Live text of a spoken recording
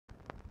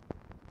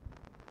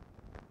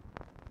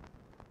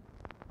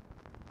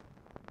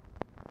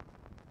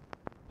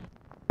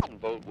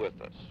vote with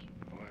us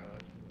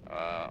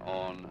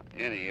on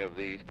any of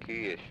these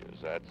key issues.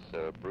 That's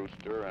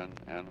Brewster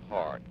and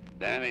Hart.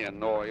 Danny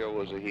Inouye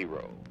was a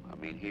hero. I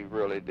mean, he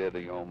really did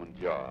a yeoman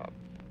job.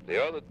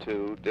 The other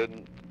two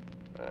didn't.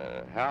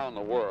 How in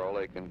the world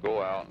they can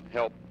go out and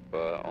help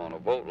on a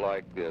vote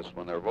like this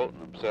when they're voting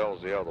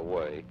themselves the other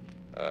way,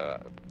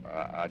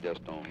 I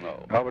just don't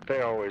know. No, but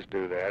they always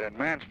do that. And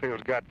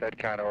Mansfield's got that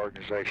kind of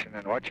organization,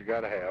 and what you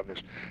got to have is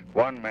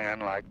one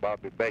man like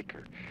Bobby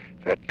Baker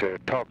that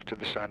talks to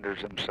the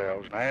senators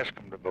themselves and asks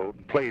them to vote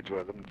and pleads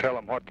with them and tell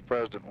them what the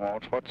president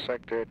wants, what the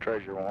secretary of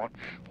treasury wants,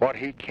 what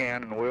he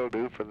can and will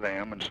do for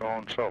them, and so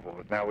on and so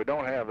forth. Now, we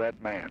don't have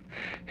that man.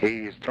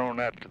 He's thrown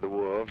that to the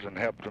wolves and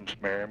helped them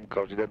smear him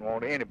because he doesn't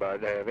want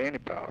anybody to have any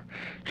power.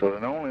 So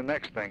the only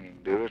next thing he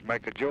can do is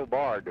make a Joe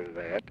Barr do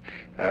that,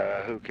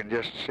 who can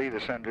just see the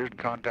senators and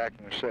contact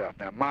them himself.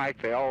 Now, Mike,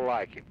 they all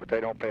like him, but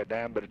they don't pay a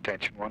damn bit of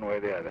attention one way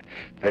or the other.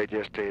 They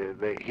just,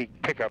 he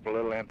pick up a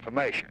little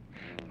information.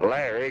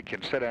 Larry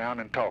can sit down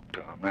and talk to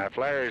him. Now, if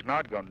Larry's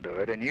not going to do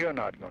it, and you're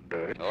not going to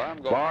do it,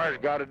 Barr's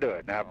got to do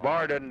it. Now, if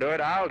Barr doesn't do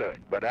it, I'll do it.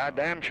 But I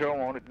damn sure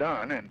want it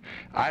done, and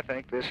I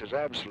think this is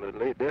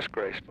absolutely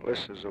disgraceful.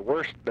 This is the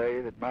worst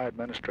day that my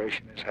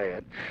administration has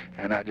had,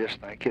 and I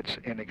just think it's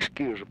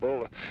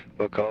inexcusable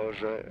because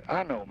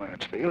I know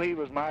Mansfield. He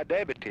was my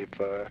deputy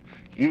for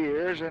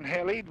years, and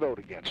hell, he'd vote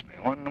against me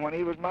when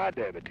he was my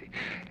deputy.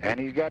 And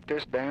he's got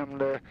this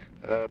damned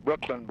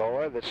Brooklyn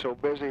boy that's so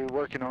busy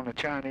working on the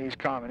Chinese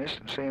communists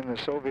and seeing the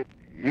Soviet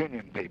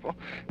Union people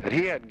that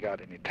he hadn't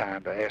got any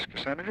time to ask a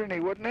senator, and he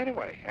wouldn't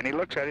anyway. And he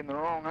looks at him the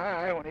wrong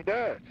eye when he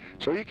does.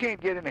 So you can't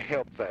get any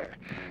help there.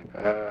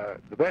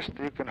 The best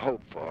you can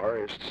hope for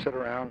is to sit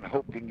around and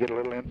hope you can get a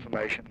little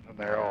information from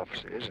their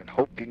offices and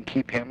hope you can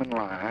keep him in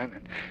line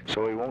and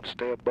so he won't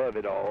stay above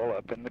it all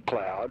up in the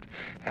cloud,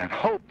 and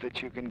hope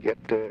that you can get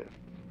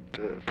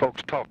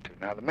folks talk to.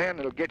 Now, the man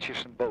that'll get you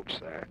some votes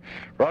there,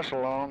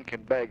 Russell Long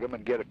can beg them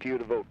and get a few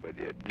to vote with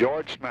you.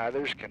 George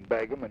Smathers can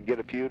beg them and get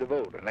a few to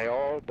vote. And they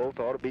all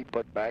both ought to be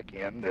put back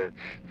in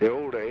the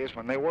old days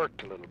when they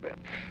worked a little bit.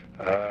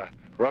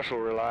 Russell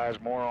relies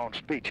more on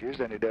speeches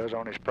than he does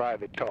on his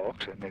private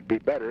talks, and it'd be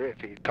better if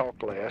he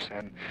talked less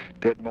and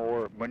did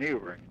more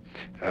maneuvering.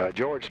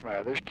 George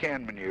Smathers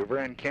can maneuver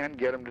and can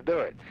get him to do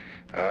it.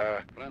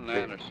 Glenn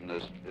Anderson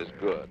is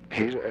good.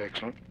 He's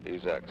excellent.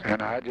 He's excellent.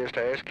 And I just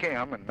ask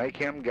him and make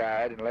him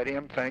guide and let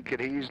him think that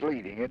he's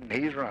leading it and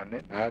he's running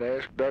it. I'd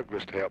ask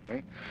Douglas to help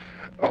me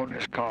on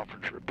this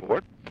conference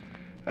report.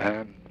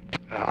 And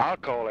I'll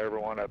call every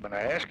one of them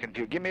and ask, and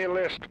you give me a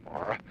list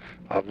tomorrow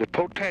of the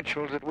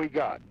potentials that we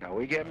got. Now,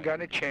 we haven't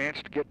got any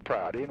chance to get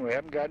Prouty, and we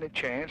haven't got any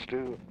chance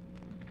to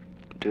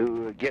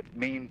get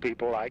mean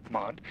people like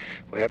Munt.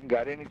 We haven't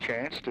got any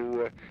chance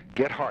to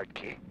get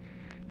Hartke.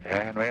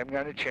 And we haven't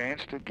got a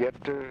chance to get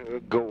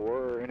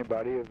Gore or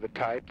anybody of the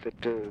type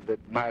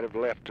that might have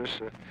left us.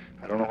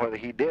 I don't know whether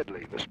he did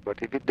leave us, but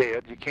if he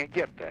did, you can't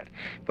get that.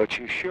 But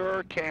you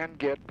sure can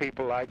get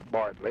people like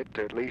Bartlett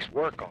to at least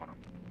work on them.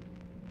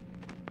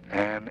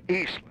 And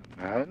Eastland.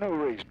 Now, there's no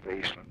reason for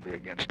Eastland to be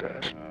against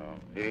us.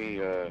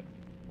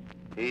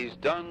 He's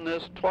done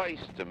this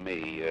twice to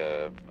me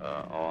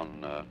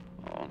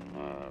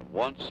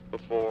once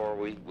before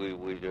we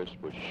just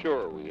were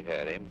sure we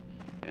had him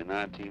in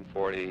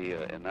 1940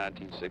 in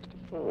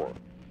 1964,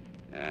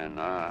 and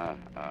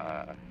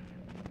I'm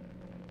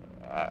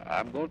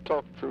going to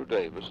talk to True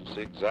Davis and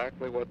see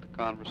exactly what the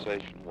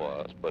conversation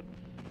was, but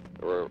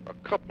there were a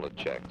couple of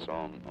checks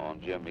on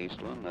Jim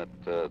Eastland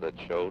that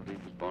showed he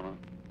was going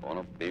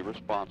to be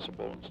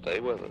responsible and stay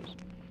with us.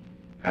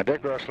 Now,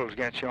 Dick Russell was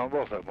against you on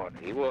both of them,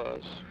 wasn't he? He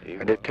was.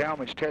 And did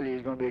Talmadge tell you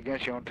he's going to be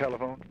against you on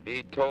telephone?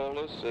 He told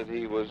us that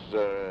he was,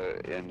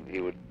 and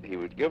he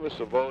would give us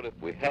a vote if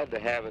we had to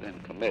have it in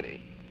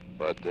committee,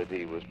 but that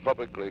he was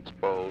publicly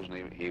exposed,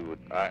 and he would.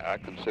 I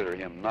consider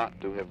him not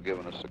to have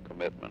given us a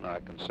commitment. I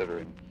consider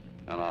him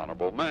an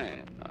honorable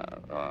man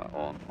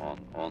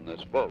on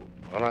this vote.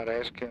 Well, I'd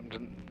ask him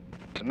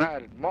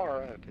tonight or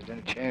tomorrow if there's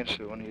any chance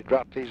that when you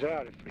drop these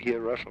out, if he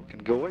or Russell can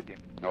go with you.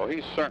 No,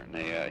 he's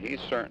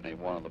certainly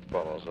one of the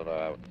fellows that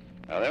I.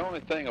 Now, the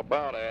only thing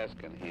about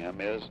asking him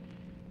is,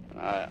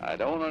 I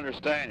don't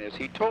understand, is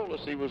he told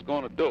us he was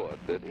going to do it,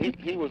 that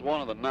he was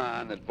one of the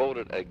 9 that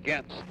voted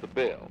against the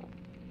bill.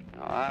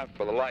 Now, I,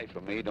 for the life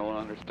of me, don't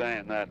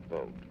understand that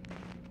vote.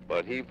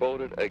 But he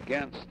voted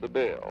against the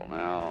bill.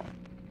 Now,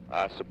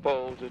 I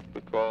suppose it's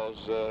because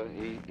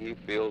he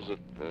feels that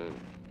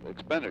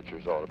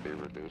expenditures ought to be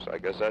reduced. I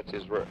guess that's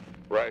his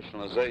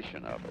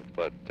rationalization of it.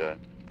 But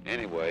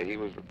anyway, he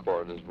was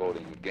recorded as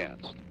voting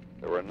against.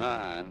 There were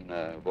 9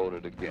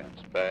 voted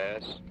against: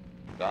 Bass,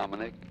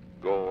 Dominic,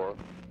 Gore,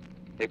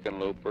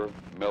 Hickenlooper,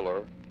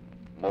 Miller,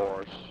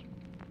 Morse,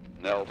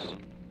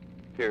 Nelson,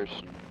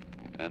 Pearson,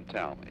 and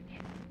Talmadge.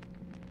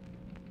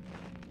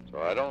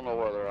 So I don't know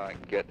whether I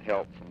can get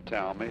help from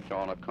Talmadge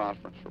on a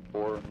conference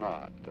report or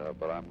not,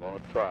 but I'm going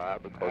to try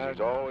because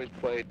he's always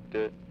played.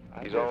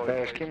 He's always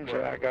asked him,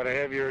 so I got to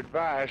have your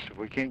advice. If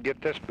we can't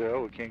get this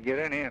bill, we can't get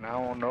any, and I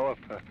want to know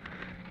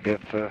if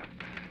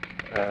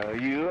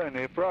You and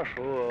if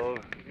Russell,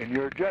 in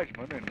your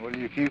judgment, and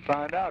if you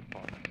find out for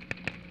me.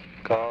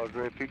 Because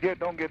if you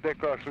don't get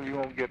that Russell, you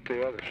won't get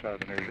the other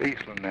Southerners.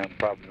 Eastland and them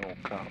probably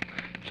won't come.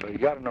 So you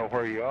got to know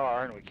where you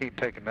are, and we keep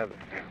taking another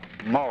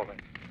mauling.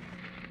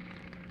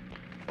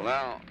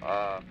 Well,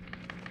 now,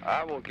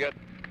 I will get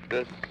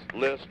this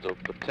list of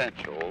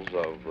potentials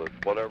of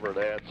whatever it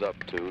adds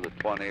up to, the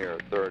 20 or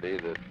 30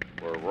 that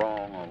were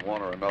wrong on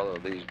one or another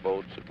of these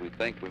votes that we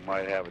think we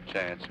might have a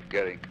chance of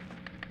getting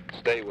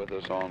stay with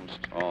us on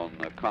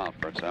the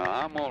conference. Now,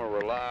 I'm going to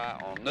rely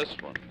on this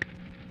one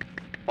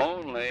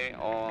only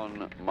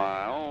on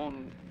my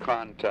own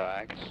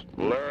contacts,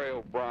 Larry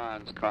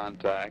O'Brien's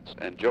contacts,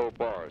 and Joe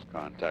Barr's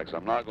contacts.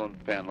 I'm not going to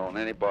depend on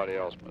anybody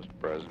else, Mr.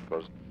 President,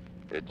 because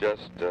it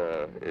just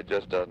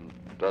doesn't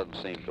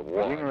seem to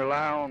work. You can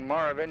rely on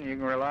Marvin. You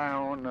can rely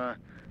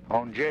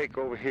on Jake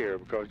over here,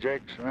 because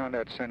Jake's around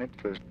that Senate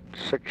for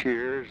 6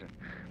 years, and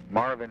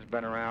Marvin's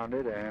been around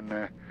it,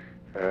 and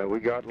we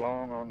got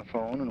Long on the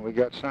phone, and we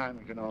got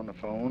Symington on the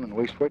phone, and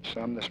we switched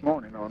some this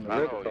morning on the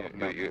river.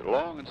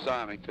 Long and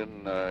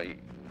Symington,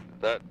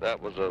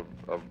 that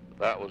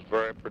was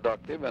very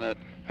productive, and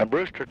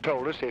Brewster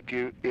told us if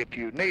you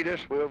need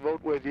us, we'll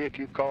vote with you. If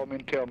you call me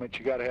and tell me that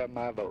you got to have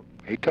my vote,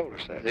 he told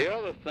us that. The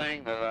other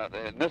thing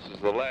and this is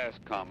the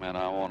last comment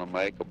I want to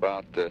make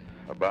about the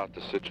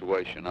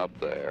situation up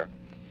there.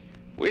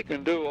 We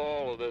can do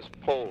all of this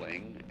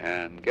polling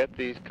and get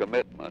these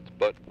commitments,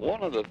 but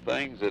one of the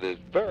things that is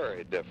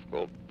very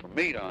difficult for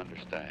me to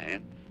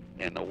understand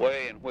in the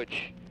way in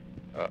which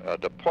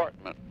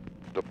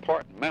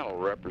departmental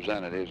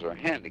representatives are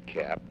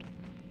handicapped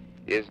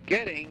is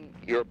getting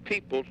your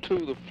people to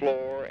the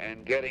floor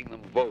and getting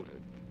them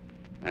voted.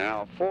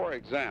 Now, for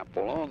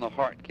example, on the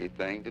Hartke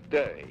thing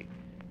today,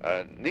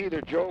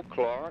 neither Joe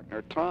Clark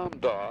nor Tom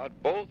Dodd,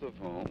 both of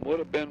whom would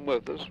have been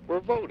with us,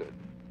 were voted.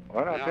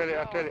 Well, I'll tell you,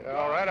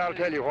 all right, I'll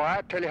tell you why.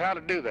 I'll tell you how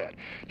to do that.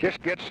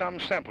 Just get some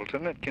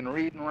simpleton that can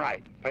read and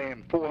write, pay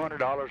him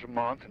 $400 a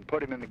month, and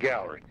put him in the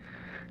gallery.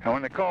 And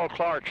when they call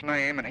Clark's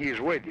name and he's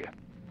with you,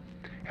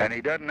 and he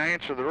doesn't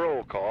answer the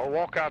roll call,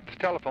 walk out to the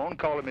telephone,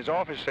 call him his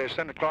office, say,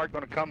 Senator Clark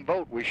going to come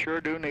vote. We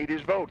sure do need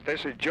his vote.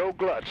 This is Joe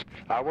Glutz.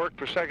 I work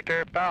for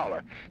Secretary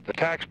Fowler. The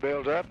tax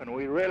bill's up, and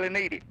we really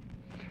need him.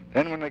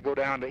 Then when they go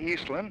down to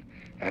Eastland,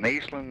 and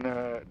Eastland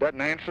doesn't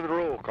answer the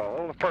roll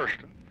call, the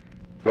first one,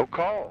 go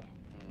call.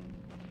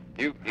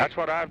 That's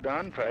what I've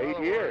done for 8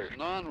 years.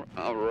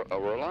 A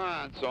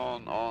reliance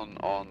on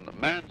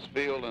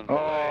Mansfield and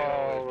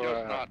Vallejo is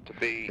just not to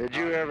be. Did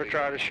you ever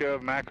try to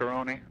shove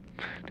macaroni?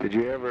 Did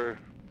you ever?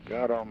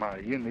 God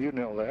Almighty, you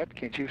know that.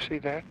 Can't you see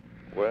that?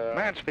 Well,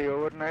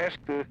 Mansfield wouldn't ask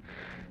the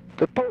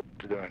Pope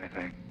to do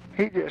anything.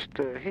 He just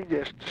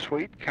a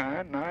sweet,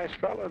 kind, nice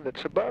fellow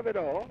that's above it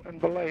all,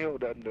 and Vallejo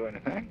doesn't do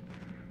anything.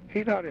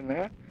 He's not in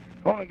that.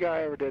 The only guy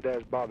I ever did that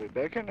was Bobby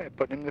Baker, and they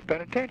put him in the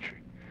penitentiary.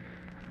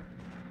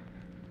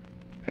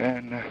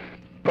 And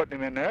put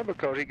him in there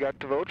because he got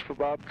the votes for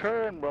Bob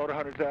Kerr and brought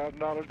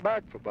 $100,000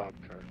 back for Bob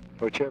Kerr,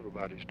 which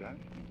everybody's done.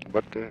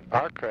 But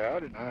our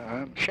crowd, and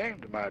I'm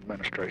ashamed of my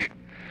administration,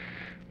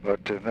 but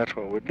that's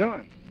what we're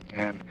doing.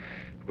 And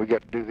we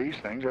got to do these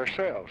things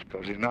ourselves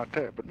because he's not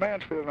there. But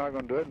Mansfield's not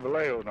going to do it, and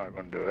Vallejo's not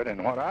going to do it.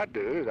 And what I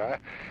do is I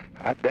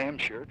damn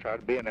sure try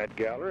to be in that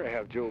gallery. I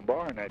have Joe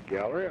Barr in that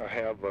gallery. I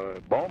have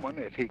Bowman,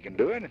 if he can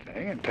do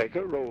anything, and take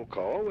a roll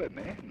call with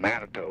me,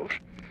 Manitos.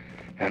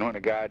 And when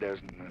a guy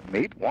doesn't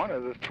meet, one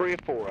of the 3 or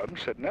 4 of them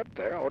sitting up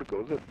there ought to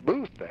go to the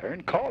booth there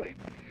and call him.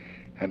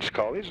 And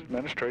call his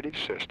administrative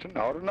assistant,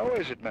 ought to know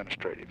his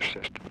administrative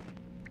assistant.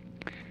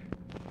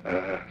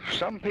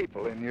 Some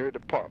people in your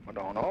department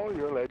on all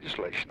your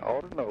legislation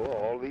ought to know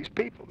all these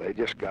people. They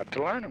just got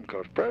to learn them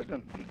because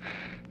President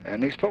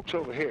and these folks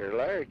over here,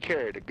 Larry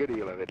carried a good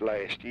deal of it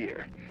last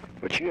year.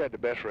 But you had the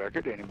best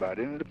record of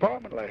anybody in the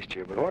department last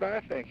year. But what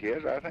I think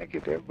is, I think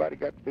if everybody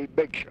got to be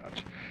big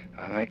shots.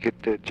 I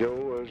think that Joe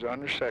was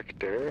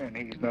undersecretary, and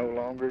he's no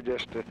longer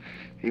just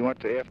he went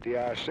to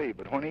FDIC.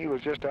 But when he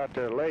was just out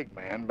there leg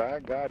man,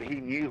 by God,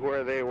 he knew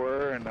where they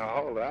were, and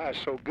I was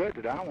so good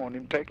that I want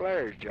him to take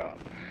Larry's job.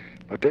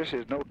 But this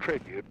is no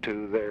tribute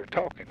to their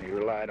talking. He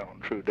relied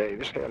on True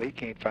Davis. Hell, he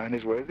can't find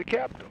his way to the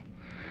Capitol.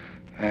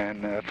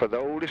 And for the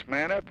oldest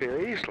man up here,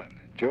 Eastland,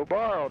 Joe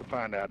Barr ought to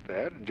find out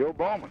that, and Joe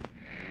Bowman.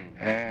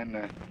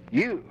 And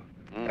you.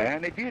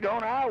 And if you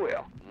don't, I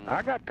will.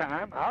 I got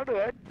time. I'll do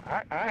it.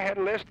 I had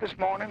a list this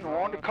morning and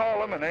wanted to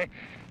call them, and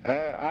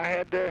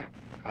I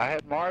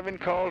had Marvin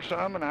call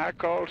some, and I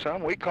called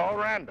some. We called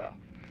Randolph.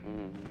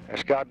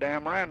 This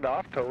goddamn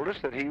Randolph told us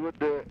that he would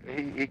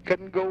he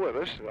couldn't go with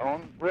us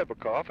on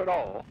Ribicoff at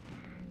all,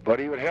 but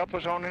he would help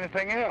us on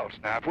anything else.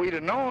 Now, if we'd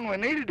have known we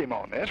needed him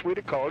on this, we'd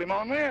have called him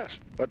on this.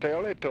 But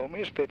all they told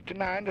me is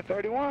 59 to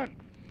 31.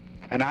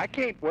 And I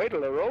can't wait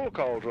till the roll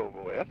call's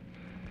over with.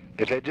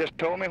 If they just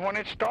told me when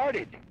it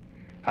started,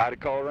 I'd have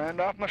called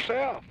Randolph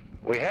myself.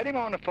 We had him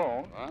on the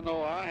phone. I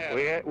know I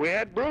had. We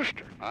had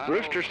Brewster.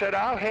 Brewster said,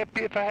 I'll help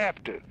you if I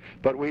have to.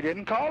 But we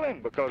didn't call him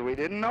because we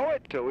didn't know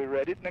it till we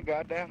read it in the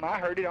goddamn, I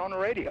heard it on the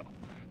radio.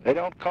 They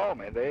don't call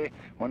me.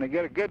 When they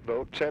get a good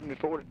vote,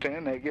 74 to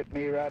 10, they get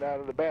me right out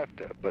of the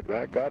bathtub. But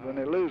by God, when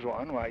they lose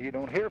one, why, you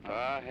don't hear from them.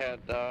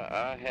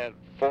 I had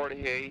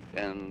 48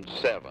 and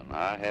 7.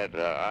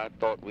 I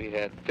thought we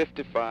had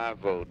 55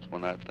 votes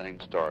when that thing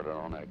started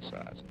on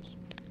excises.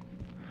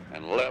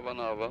 And 11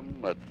 of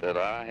them that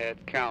I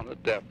had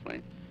counted,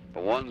 definitely,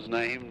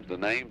 the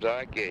names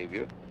I gave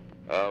you,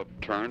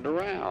 turned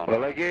around.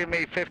 Well, they gave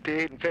me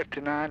 58 and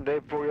 59 the day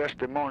before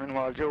yesterday morning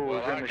while Joe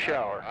was in the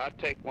shower. I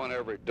take one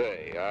every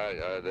day.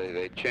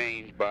 They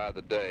change by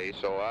the day,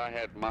 so I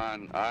had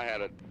mine. I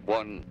had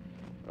one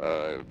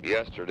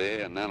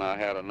yesterday, and then I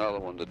had another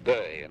one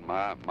today, and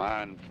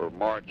mine for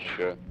March.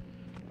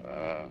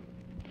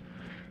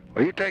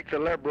 Well, you take the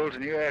liberals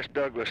and you ask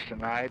Douglas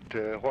tonight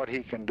what he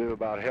can do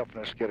about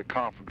helping us get a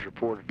conference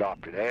report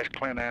adopted. Ask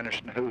Clint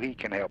Anderson who he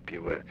can help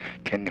you with.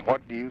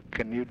 What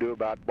can you do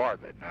about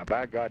Bartlett? Now,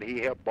 by God,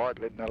 he helped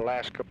Bartlett in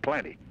Alaska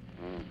plenty.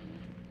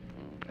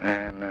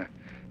 And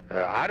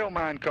I don't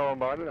mind calling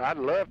Bartlett. I'd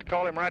love to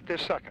call him right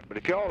this second. But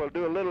if y'all will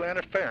do a little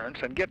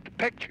interference and get the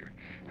picture,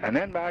 and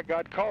then, by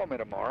God, call me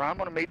tomorrow. I'm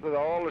going to meet with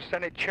all the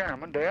Senate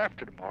chairmen day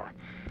after tomorrow.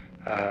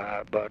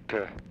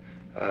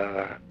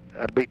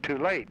 That'd be too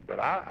late,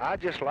 but I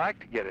just like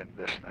to get into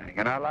this thing,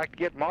 and I like to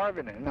get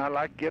Marvin in, and I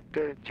like to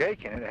get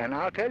Jake in, and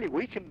I'll tell you,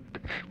 we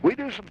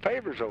do some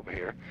favors over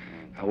here.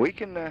 We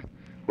can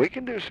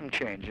do some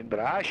changing, but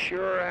I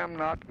sure am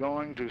not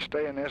going to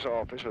stay in this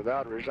office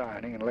without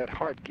resigning and let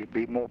Hartke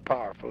be more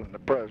powerful than the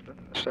president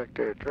and the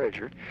secretary of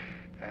treasury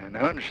and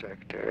the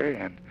undersecretary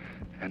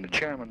and the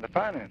chairman of the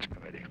finance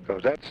committee,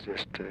 because that's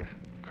just,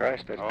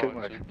 Christ, that's too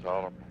much.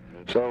 Intolerable.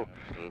 So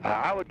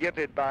I would get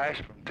the advice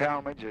from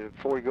Talmadge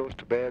before he goes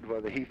to bed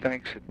whether he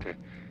thinks that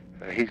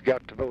he's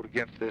got to vote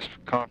against this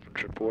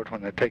conference report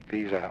when they take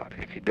these out.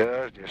 If he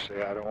does, just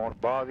say, I don't want to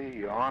bother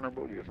you, you're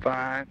honorable, you're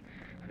fine.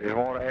 I just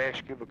want to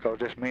ask you because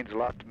this means a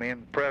lot to me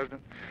and the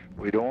president.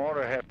 We don't want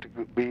to have to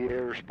be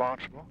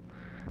irresponsible,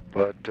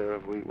 but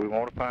we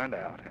want to find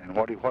out. And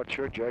what's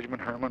your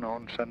judgment, Herman,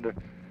 on Senator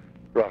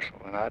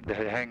Russell? And I'd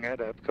hang that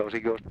up because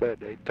he goes to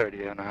bed at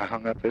 8:30, and I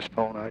hung up this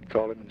phone. I'd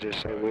call him and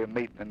just say, we're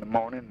meeting in the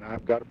morning, and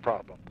I've got a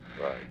problem.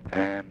 Right.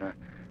 And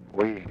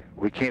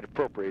we can't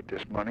appropriate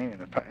this money in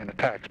a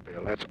tax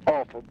bill. That's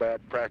awful bad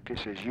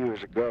practice, as you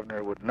as a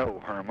governor would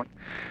know, Herman.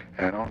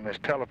 And on this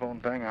telephone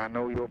thing, I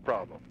know your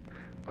problem.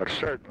 But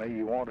certainly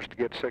you want us to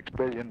get $6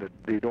 billion.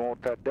 You don't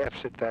want that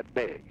deficit that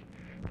big.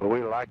 But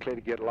we're likely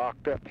to get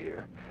locked up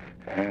here.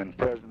 And the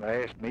president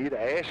asked me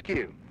to ask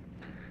you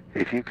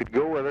if you could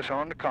go with us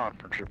on the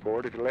conference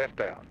report if you left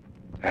out.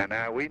 And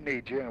now we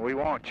need you and we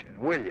want you, and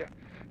will you?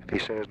 If he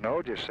says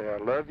no, just say I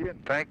love you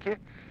and thank you,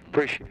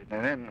 appreciate it.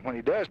 And then when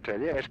he does tell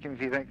you, ask him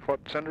if you think what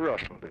Senator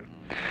Russell will do.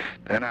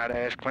 Then I'd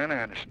ask Clint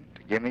Anderson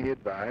to give me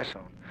advice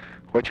on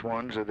which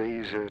ones of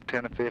these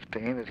 10 or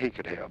 15 that he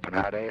could help. And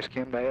I'd ask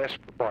him to ask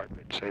for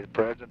Bartlett. Say the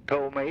president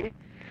told me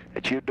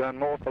that you've done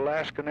more for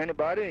Alaska than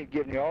anybody, and he's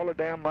given you all the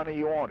damn money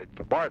you wanted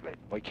for Bartlett.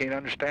 We can't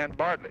understand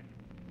Bartlett.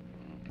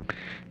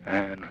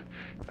 And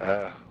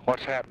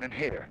what's happening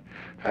here?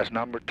 That's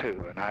number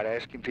 2. And I'd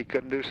ask him if he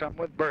couldn't do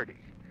something with Bertie.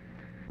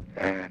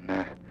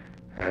 And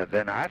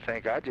then I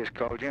think I just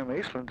called Jim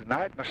Eastland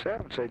tonight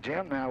myself and said,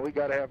 Jim, now we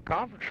got to have a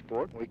conference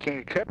report, and we can't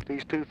accept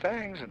these 2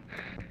 things. And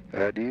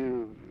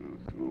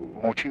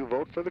won't you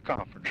vote for the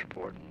conference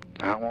report?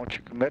 I want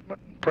your commitment,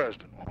 and the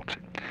president wants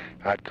it.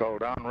 I'd call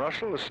Don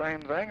Russell the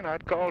same thing, and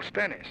I'd call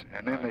Stennis.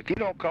 And then if you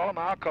don't call him,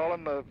 I'll call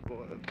him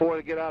before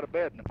they get out of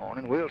bed in the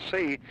morning. We'll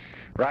see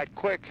right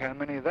quick how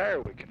many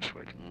there we can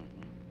switch.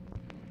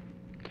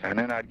 And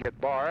then I'd get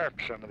Barr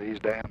after some of these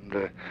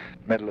damned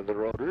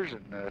middle-of-the-roaders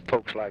and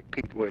folks like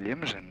Pete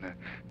Williams and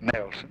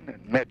Nelson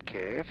and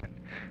Metcalf. And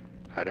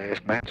I'd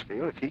ask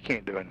Mansfield if he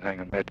can't do anything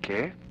with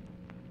Metcalf.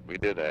 We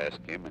did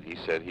ask him, and he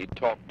said he'd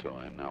talk to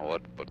him. Now,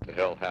 what the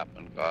hell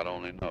happened, God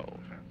only knows.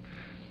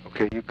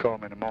 Okay, you call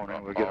him in the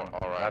morning. We'll get on.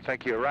 All right. I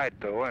think you're right,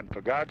 though, and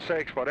for God's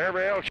sakes,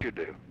 whatever else you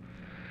do,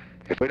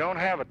 if we don't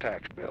have a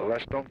tax bill,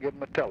 let's don't give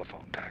them a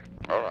telephone tax.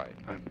 All right.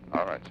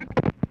 All right.